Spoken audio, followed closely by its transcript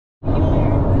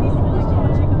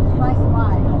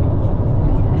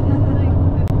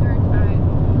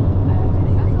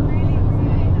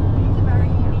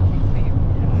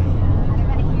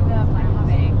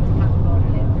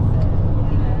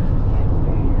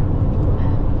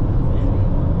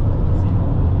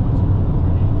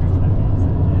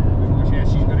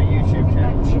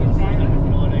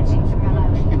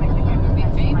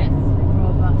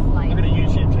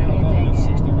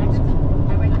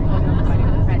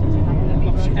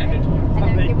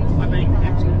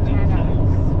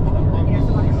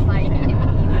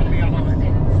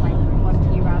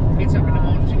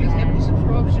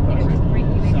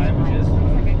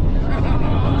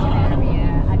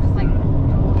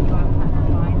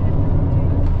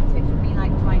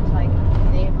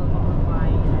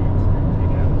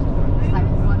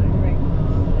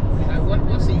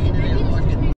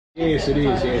Yes, it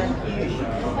is, yeah.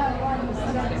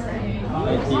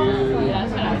 Thank you.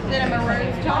 Is that a maroon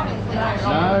top?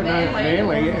 No,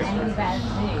 Manly, yeah.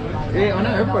 Yeah, I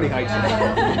know, everybody hates it.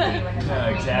 No,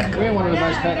 exactly. We're one of the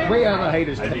most we are the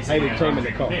hated team in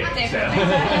the comp.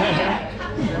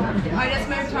 I just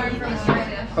moved home from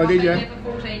Australia. Oh, did you? I've been there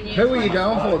for 14 years. Who were you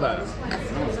going for though?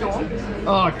 Storm.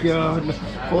 Oh god.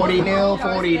 40-0,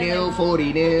 40-0,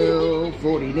 40-0,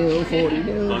 40-0,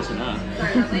 40-0. Close enough.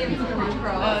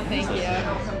 Oh, thank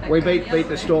you. We beat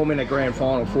the Storm in a grand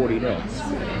final 40-0.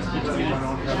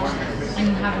 And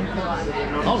you haven't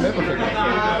forgotten. I'll never forget. I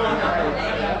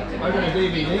got a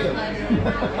DVD of it.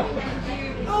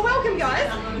 Oh, welcome guys.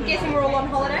 I'm guessing we're all on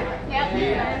holiday. Yep.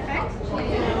 Perfect.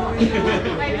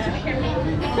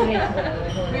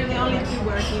 We're the only two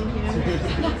working here.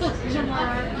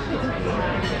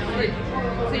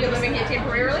 So you're living here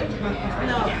temporarily?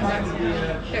 No.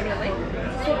 Permanently?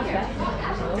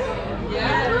 Yeah.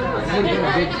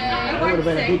 That would have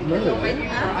been a big move. That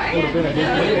would have been a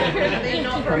big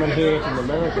move. Coming here from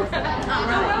America.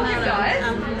 Welcome guys.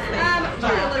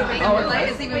 Just a little bit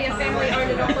unrelated. We are family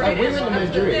owned and operated. We're in the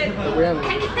Madrid.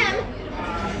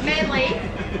 Manly.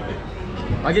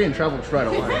 I get in trouble straight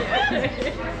away.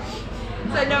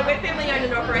 So no, we're family owned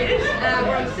and operated.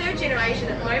 We're on the third generation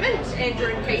at the moment. Andrew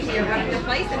and Katie are running the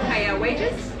place and pay our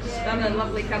wages. I'm a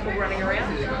lovely couple running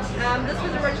around. This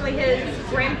was originally his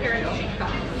grandparents' sheep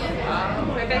farm.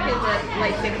 So back in the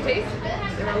late 70s,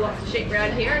 there were lots of sheep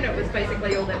around here and it was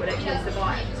basically all that would actually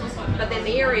survive. But then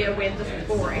the area went, this is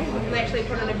boring, we actually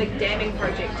put in a big damming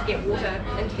project to get water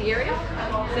into the area.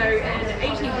 So in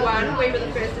 81, we were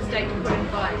the first estate to put in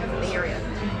pipes in the area.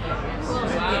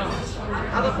 Wow.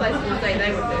 Other places would say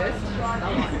they were first.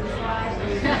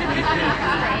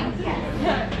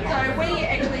 So we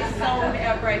actually sold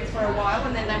our grapes for a while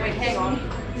and then they went, hang on,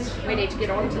 we need to get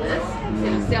onto this.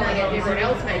 Instead of selling it, everyone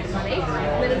else made the money.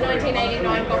 And then in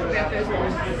 1989, bottled our first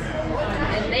wine.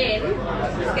 And then,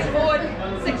 let's get forward,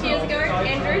 6 years ago,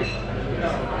 Andrew,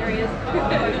 there he is.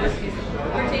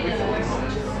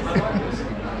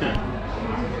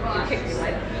 I'll kick you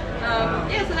later.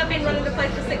 Yeah, so they've been running the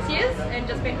place for 6 years and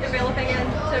just been developing it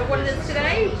into what it is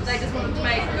today. They just wanted to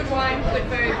make good wine, good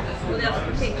food, without the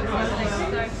pretentious side of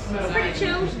things. So it's pretty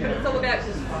chilled, but it's all about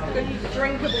good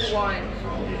drinkable wine.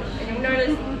 And you'll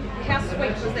notice how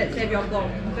sweet was that Sauvignon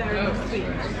Blanc? Very sweet.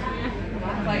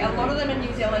 Like a lot of them in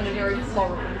New Zealand are very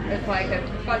floral. It's like a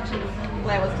bunch of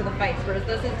flowers to the face, whereas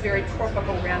this is very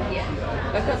tropical around here.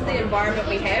 Because of the environment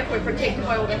we have, we're protected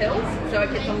by all the hills, so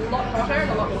it gets a lot hotter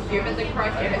and a lot more humid than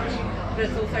Christchurch, but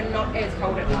it's also not as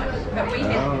cold at night. But we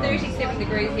had 37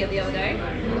 degrees here the other day,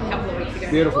 a couple of weeks ago.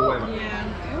 Beautiful weather. Yeah.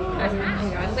 I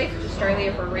left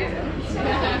Australia for a reason.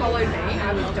 Followed me.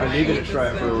 I was dying. I needed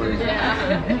Australia for a reason.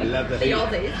 Yeah. I love the heat.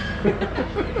 Aussies.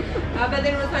 But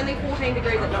then it was only 14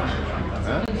 degrees at night.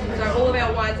 Huh? So all of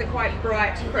our wines are quite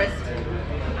bright, crisp,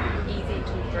 easy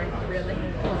to drink, really.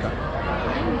 Okay.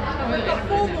 We've got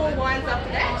 4 more wines after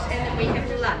that, and then we have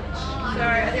lunch. So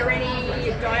are there any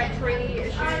dietary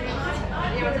issues?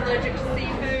 Anyone's allergic to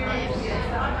seafood?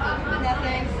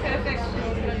 Nothing? Perfect.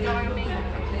 Don't die on me.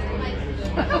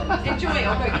 Enjoy,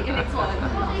 I'll go get your next one.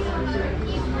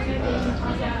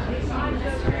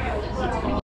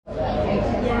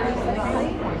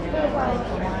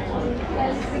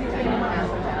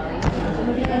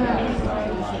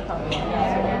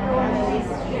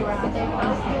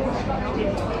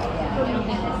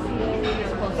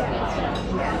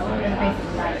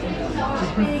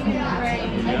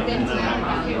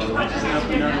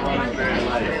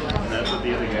 That's what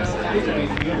the other guy said.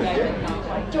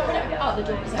 Oh, the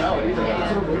drinks.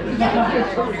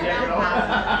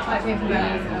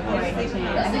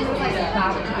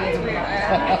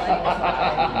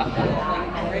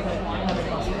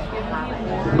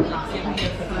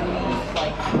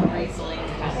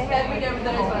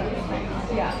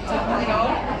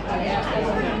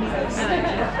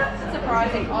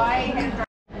 Surprising.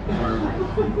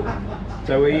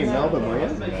 So were you in Melbourne, were you?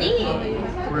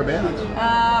 Yeah. Whereabouts?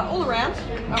 All around.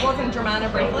 I was in Dramana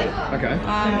briefly. Okay.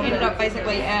 Ended up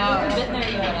basically our... I'm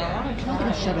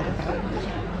going to shut it up.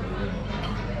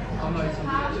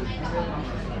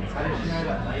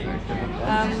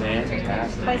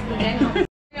 Place the den.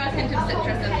 Nice hint of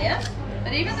citrus in there.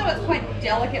 But even though it's quite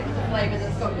delicate with the flavours,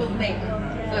 it's got good meat.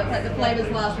 So it's like the flavours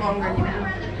last longer in your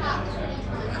mouth.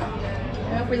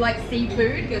 If we like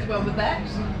seafood, it goes well with that.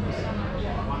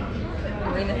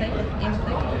 Or anything.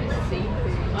 Seafood.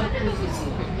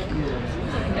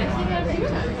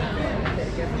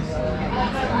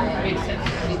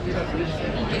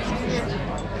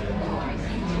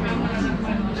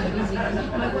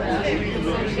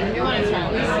 You want to try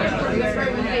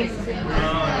this?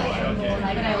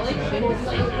 Can't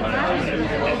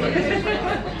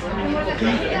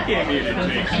be a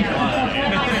drink.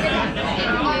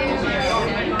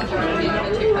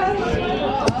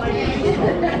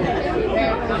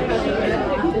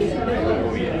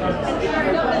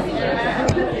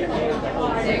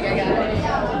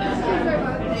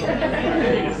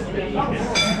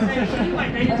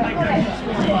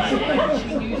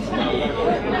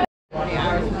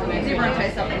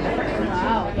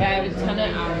 Wow. Yeah, it was a ton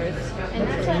of hours. And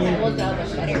that's why my old job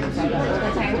was better. Because I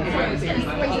was in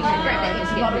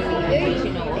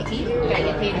I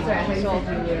get paid for actual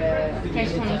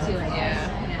catch 22.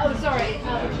 Yeah. Oh, sorry.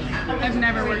 I've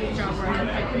never worked a job where I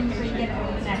couldn't get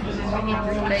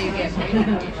There you get paid.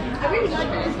 I really like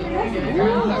it.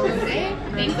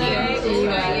 Thank you.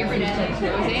 You're pretty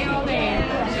Jose all day.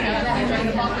 I join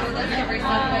the Boston with us every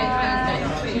Sunday,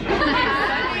 Thursday.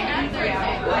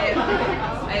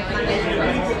 I have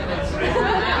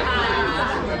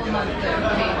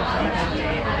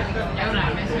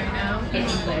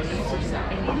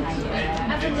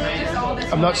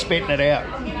I'm not spitting it out.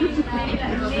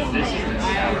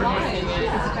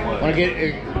 Want to get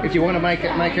if you want to make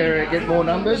her get more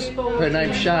numbers, her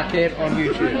name's Sharkette on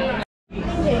YouTube.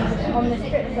 On the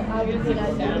strips that I would see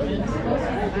that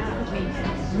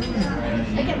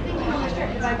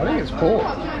I think it's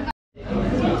pork.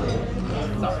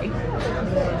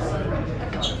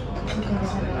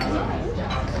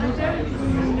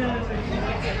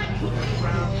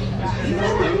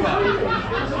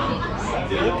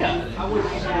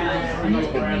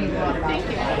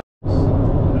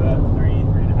 About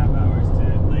 3.5 hours to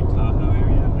Lake Tahoe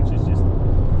area, which is just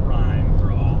prime for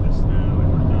all the snow and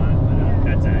whatnot. But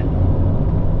that's at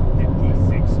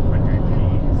 5,600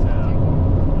 feet, so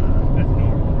that's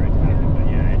normal for it to happen. But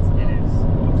yeah, it is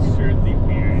absurdly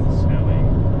weird snowing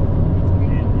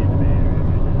in the Bay Area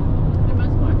right now. I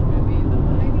must watch movies.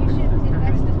 maybe you should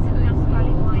invest in some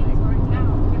outside lines right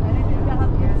now. You'll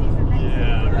have to see some next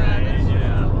Yeah, right.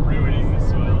 Yeah, ruining the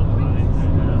soil of the vines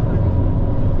right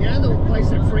now.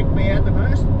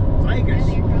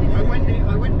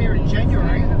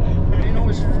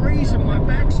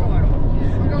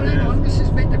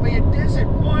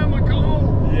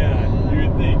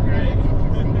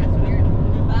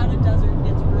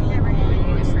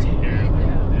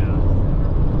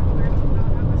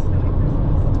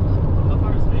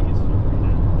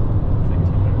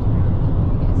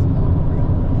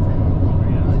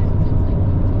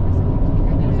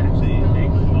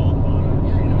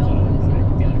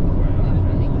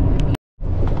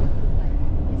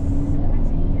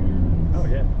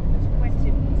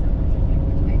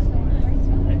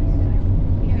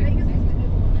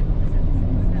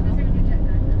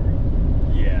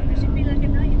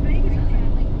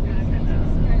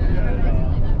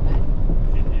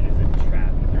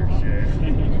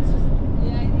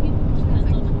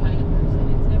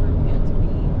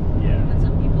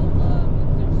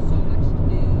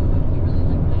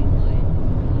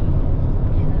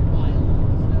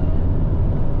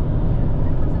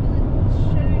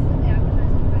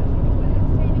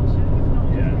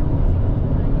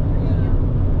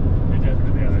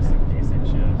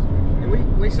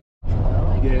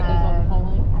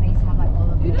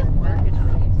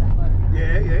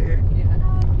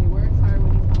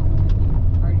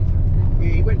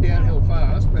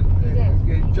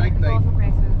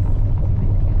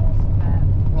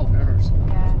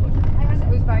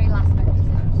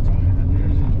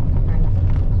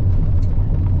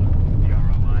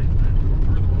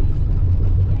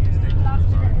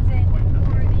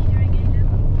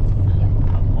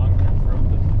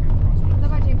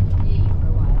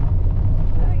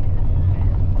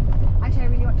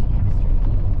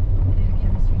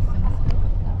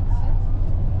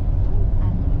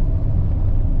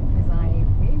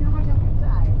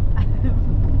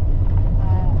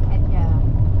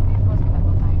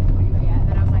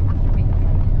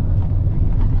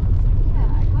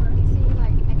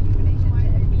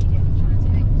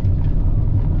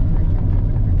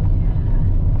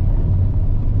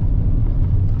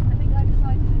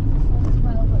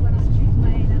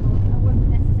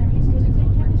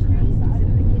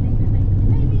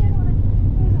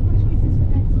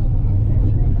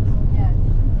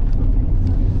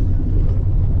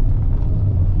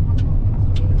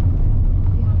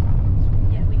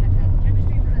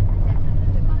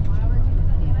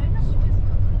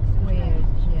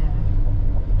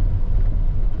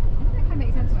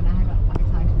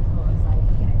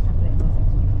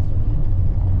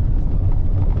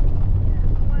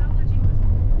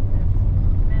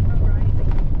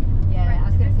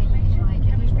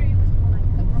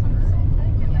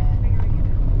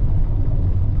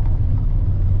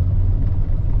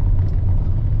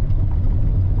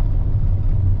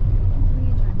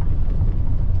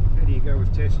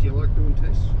 tests? Do you like doing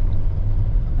tests?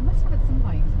 I must have at some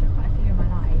point, because I've done quite a few in my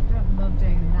life. I don't love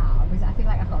doing them now, because I feel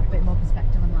like I've got a bit more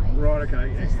perspective on life. Right,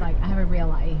 okay. It's like, I have a real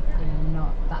life, and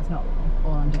that's not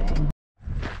all I'm doing.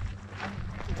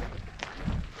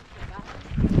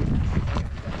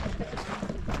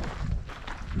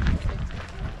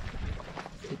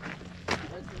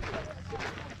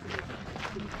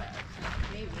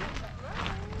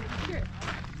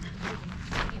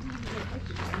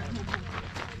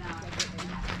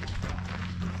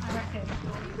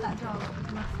 That dog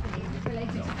must be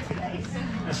related to this place.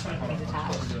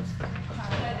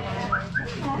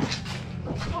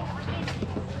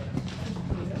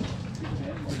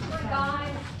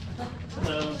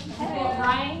 Hello.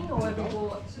 Rain or have you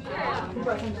bought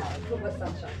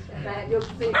sunshine? You'll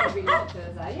see probably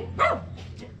watchers, are you?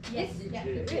 Yes.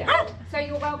 Yeah. So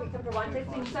you're welcome for wine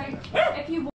tasting. So if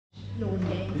you lawn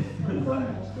games,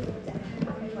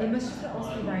 it must just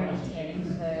also be very intense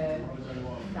for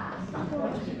that.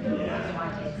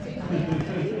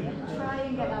 Try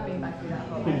and get that being back through that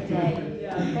whole day.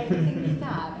 Make the thing you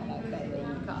can, and like say that you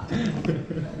can't.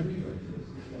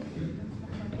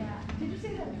 Did you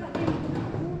see that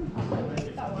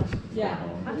that one? Yeah.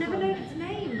 I've never known its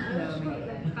name. I just got the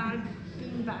beanbag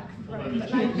from but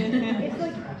like, it's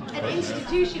like an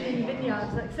institution in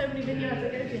vineyards. Like so many vineyards I go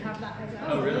to have that as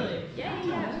well. Oh, really? Yeah.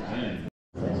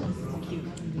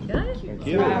 Thank you.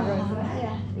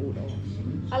 Yeah.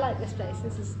 I like this place.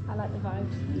 I like the vibe.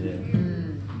 Yeah.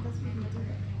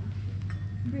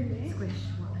 Really?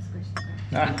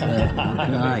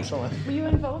 Nice. Were you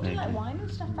involved in like wine and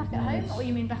stuff back at home, or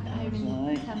you mean back at home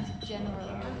in terms of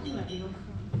general?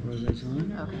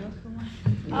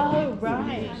 Oh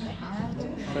right.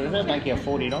 So does that make you a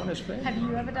 $40 spend? Have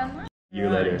you ever done that? Your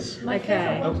letters.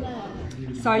 Okay.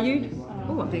 So you.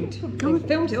 Oh, I'm being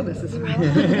filmed all this is I'm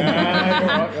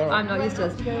not used to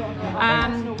this.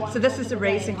 So this is the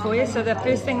Riesling for you. So the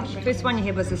first one you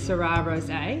had was a Syrah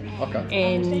Rosé,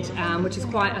 and which is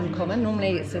quite uncommon.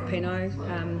 Normally it's a Pinot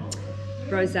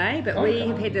Rosé, but we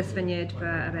have had this vineyard for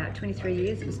about 23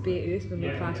 years. It was bare earth when we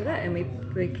planted it, and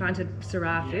we planted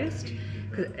Syrah first.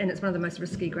 And it's one of the most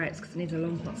risky grapes because it needs a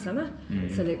long hot summer.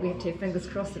 So that we have to have fingers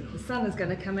crossed that the sun is going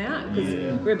to come out, because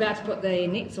we're about to put the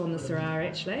nets on the Syrah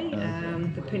actually.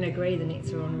 The Pinot Gris, the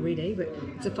nets are on already, but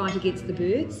it's a fight against the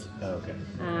birds.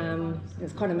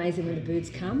 It's quite amazing when the birds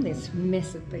come. There's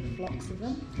massive big flocks of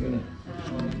them.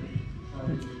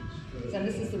 So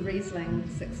this is the Riesling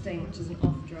 16, which is an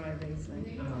off-dry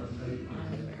Riesling.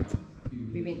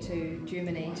 We went to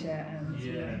Germany to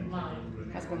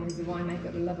husband was a winemaker,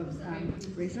 got a love of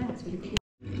Riesling. It's really cute.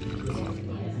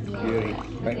 Beauty.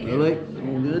 Thank you.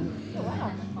 All good. Oh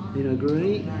wow. Pinot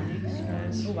Gris.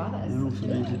 Oh wow, that is. And also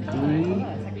Gris.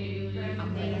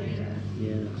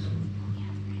 Yes.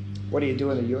 What do you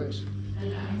do in the US?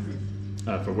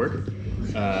 For work,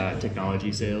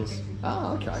 technology sales.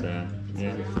 Oh, okay. So,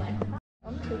 yeah.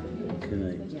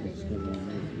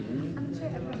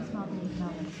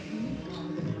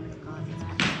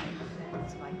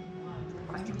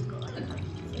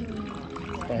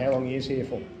 So how long are you here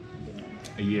for?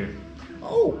 A year.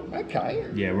 Oh, okay.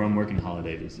 Yeah, we're on working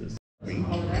holiday visas.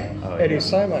 Oh, It is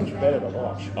so much better to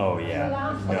watch. Oh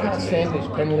yeah. I can't stand this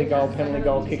penalty goal,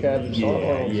 kick over the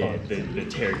sideline all the Yeah, time. the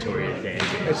territory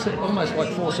advantage. It's almost like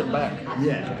force it back.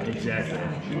 Yeah, exactly.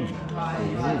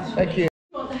 Thank you.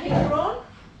 Want the heater on?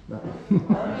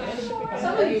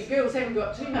 Some of you girls haven't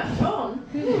got too much on.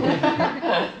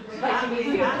 Making me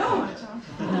feel cold.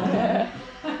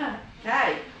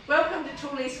 Okay, welcome to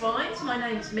Tall East Wines. My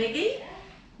name's Maggie.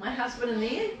 My husband and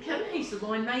there, Kim, he's the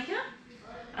winemaker.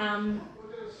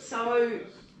 So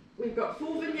we've got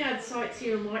 4 vineyard sites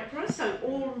here in Waipara, so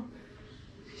all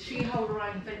she hold her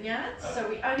own vineyards. So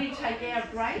we only take our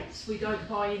grapes, we don't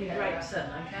buy any grapes in,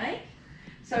 okay?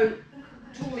 So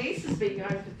Tall East has been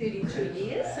going for 32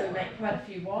 years, so we make quite a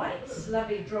few whites.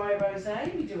 Lovely dry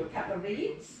rosé, we do a couple of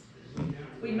reds.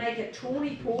 We make a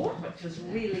tawny port, which is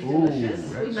really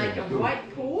delicious. We make a white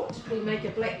port, we make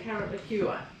a blackcurrant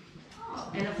liqueur.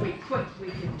 And if we quit, we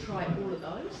can try all of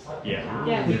those. Yeah.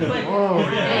 Yeah, we quit. Oh,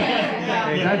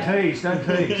 yeah. Don't tease. We've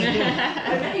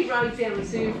only rose our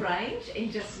reserve range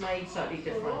and just made slightly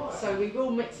different. So we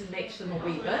will mix and match them a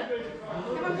wee bit.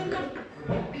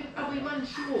 Are we one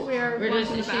short? We're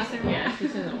just in the bathroom. Yeah,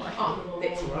 she's in the washroom. Oh,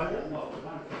 that's all right.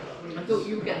 I thought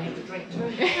you were going to have to drink too.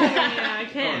 Yeah, I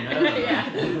can.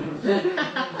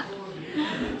 Yeah.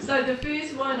 So the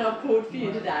first one I've poured for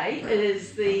you today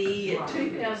is the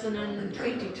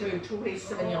 2022 Tall East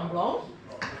Sauvignon Blanc.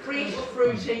 Fresh,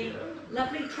 fruity,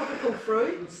 lovely tropical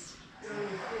fruits.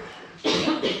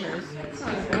 I'll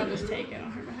just take it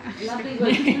on her behalf. lovely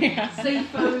with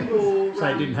seafood or... So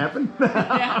it didn't happen? We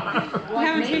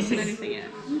haven't tasted anything yet.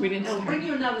 We didn't. I'll bring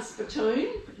you another spittoon,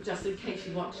 just in case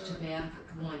you want to tip out.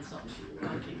 The wine's not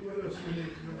working.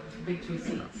 Big 2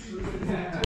 cents.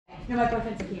 You know, my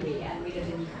boyfriend's a Kiwi and we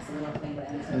lived in Newcastle a lot of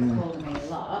England, so it's called me a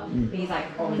lot. But he's like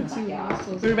all in the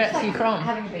backyard. Whereabouts are you from?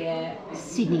 Having a beer.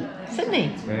 Sydney.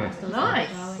 Sydney? Yeah.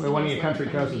 Nice. We're one of your country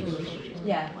cousins.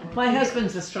 Yeah. My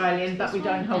husband's Australian, but we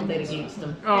don't hold that against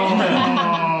him. Oh.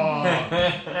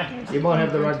 You might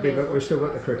have the rugby, but we've still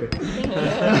got the cricket.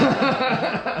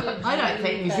 I don't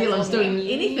think New Zealand's doing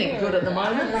anything good at the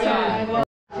moment. So.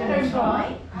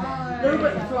 Right. A little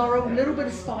bit floral, a little bit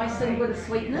of spice, a little bit of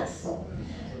sweetness.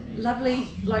 Lovely,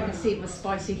 like I said, with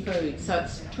spicy food. So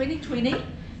it's 2020,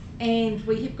 and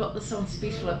we have got this on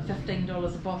special at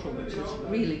 $15 a bottle, which is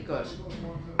really good.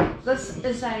 This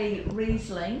is a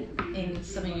Riesling, and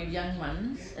some of you young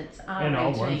ones, it's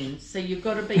R18, so you've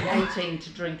got to be 18 to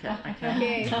drink it,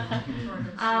 okay?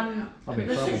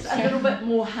 This is a little bit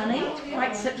more honeyed,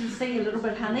 quite citrusy, a little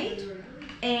bit honeyed,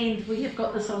 and we have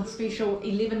got this on special,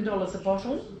 $11 a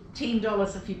bottle,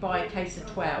 $10 if you buy a case of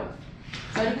 12.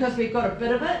 So because we've got a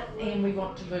bit of it, and we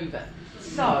want to move it.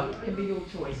 So, it can be your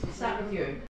choice. We'll start with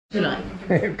you. Good night.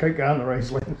 Keep going, the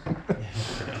Riesling.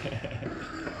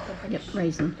 Yep,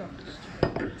 raisin.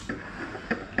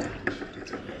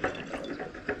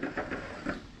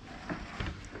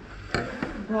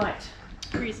 Right.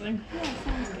 Riesling. Yeah,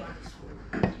 sounds good.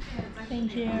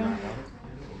 Thank you.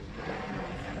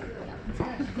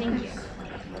 Thank you.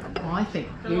 Oh, I think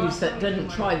you that didn't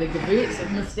try the gewürz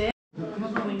have missed out. I'll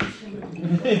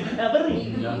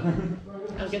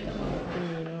get that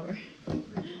one.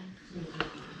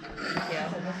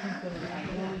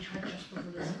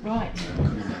 Right.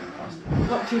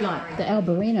 What do you like? The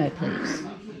Albarino, please.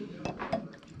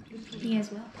 Me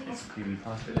as well, please.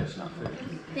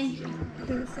 Thank you.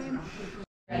 Do the same.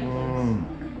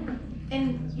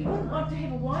 And you wouldn't want to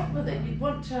have a white with it. You'd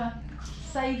want to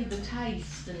savour the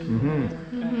taste and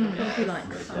what do you like?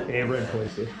 Yeah, red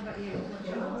please. How about you?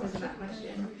 There's that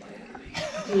question.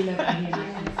 Do you love any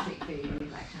like kind of street food?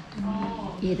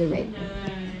 Yeah, the red.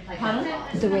 Pardon?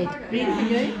 The red. Red for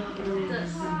you?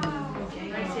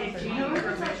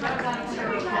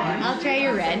 I'll try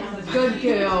your red. Good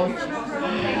girl.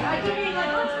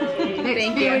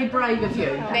 That's very brave of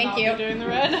you. Thank you. Doing the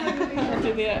red. I'll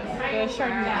do the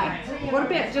Chardonnay. What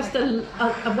about just a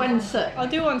one sip? I'll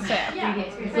do one sip.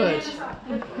 Good.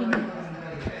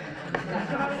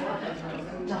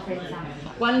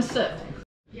 One sip.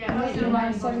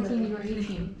 Around 17, you were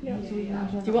 18. Do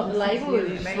you want the label or are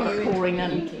you just pouring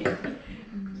in?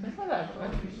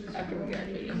 After we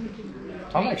graduated.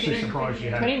 I'm actually surprised you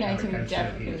haven't. 2019 we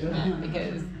definitely did that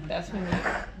because that's when we,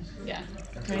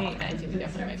 2019 we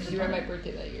definitely made because you were my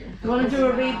birthday that year. You want to do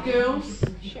a red, girls?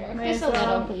 Sure. Just a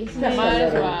little, please. Might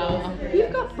as well.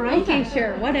 You've got braver. Okay,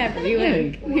 sure. Whatever. You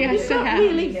like. Yes, I have.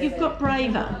 You've got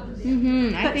braver. I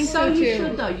think so You too.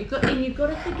 should though. You've got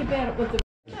to think about it with the.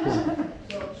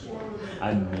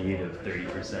 I'm made of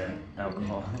 30%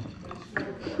 alcohol.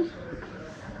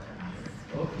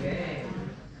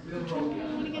 A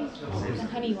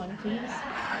honey one, please.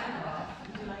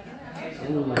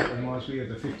 Oh, that reminds me of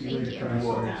the 50 litre cans.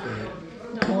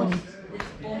 Corn.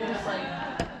 Almost like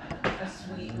a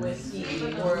sweet whiskey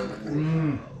or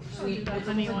sweet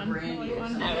Honey one.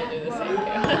 I would do the same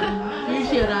too.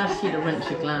 Usually I'd ask you to rinse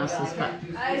your glasses, but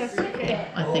I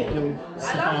think you'll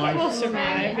survive. We'll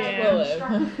survive, yeah. We'll live.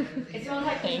 It smells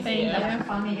like Thank thing, you. like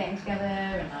family getting together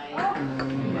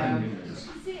and like,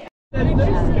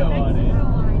 Let's go on it.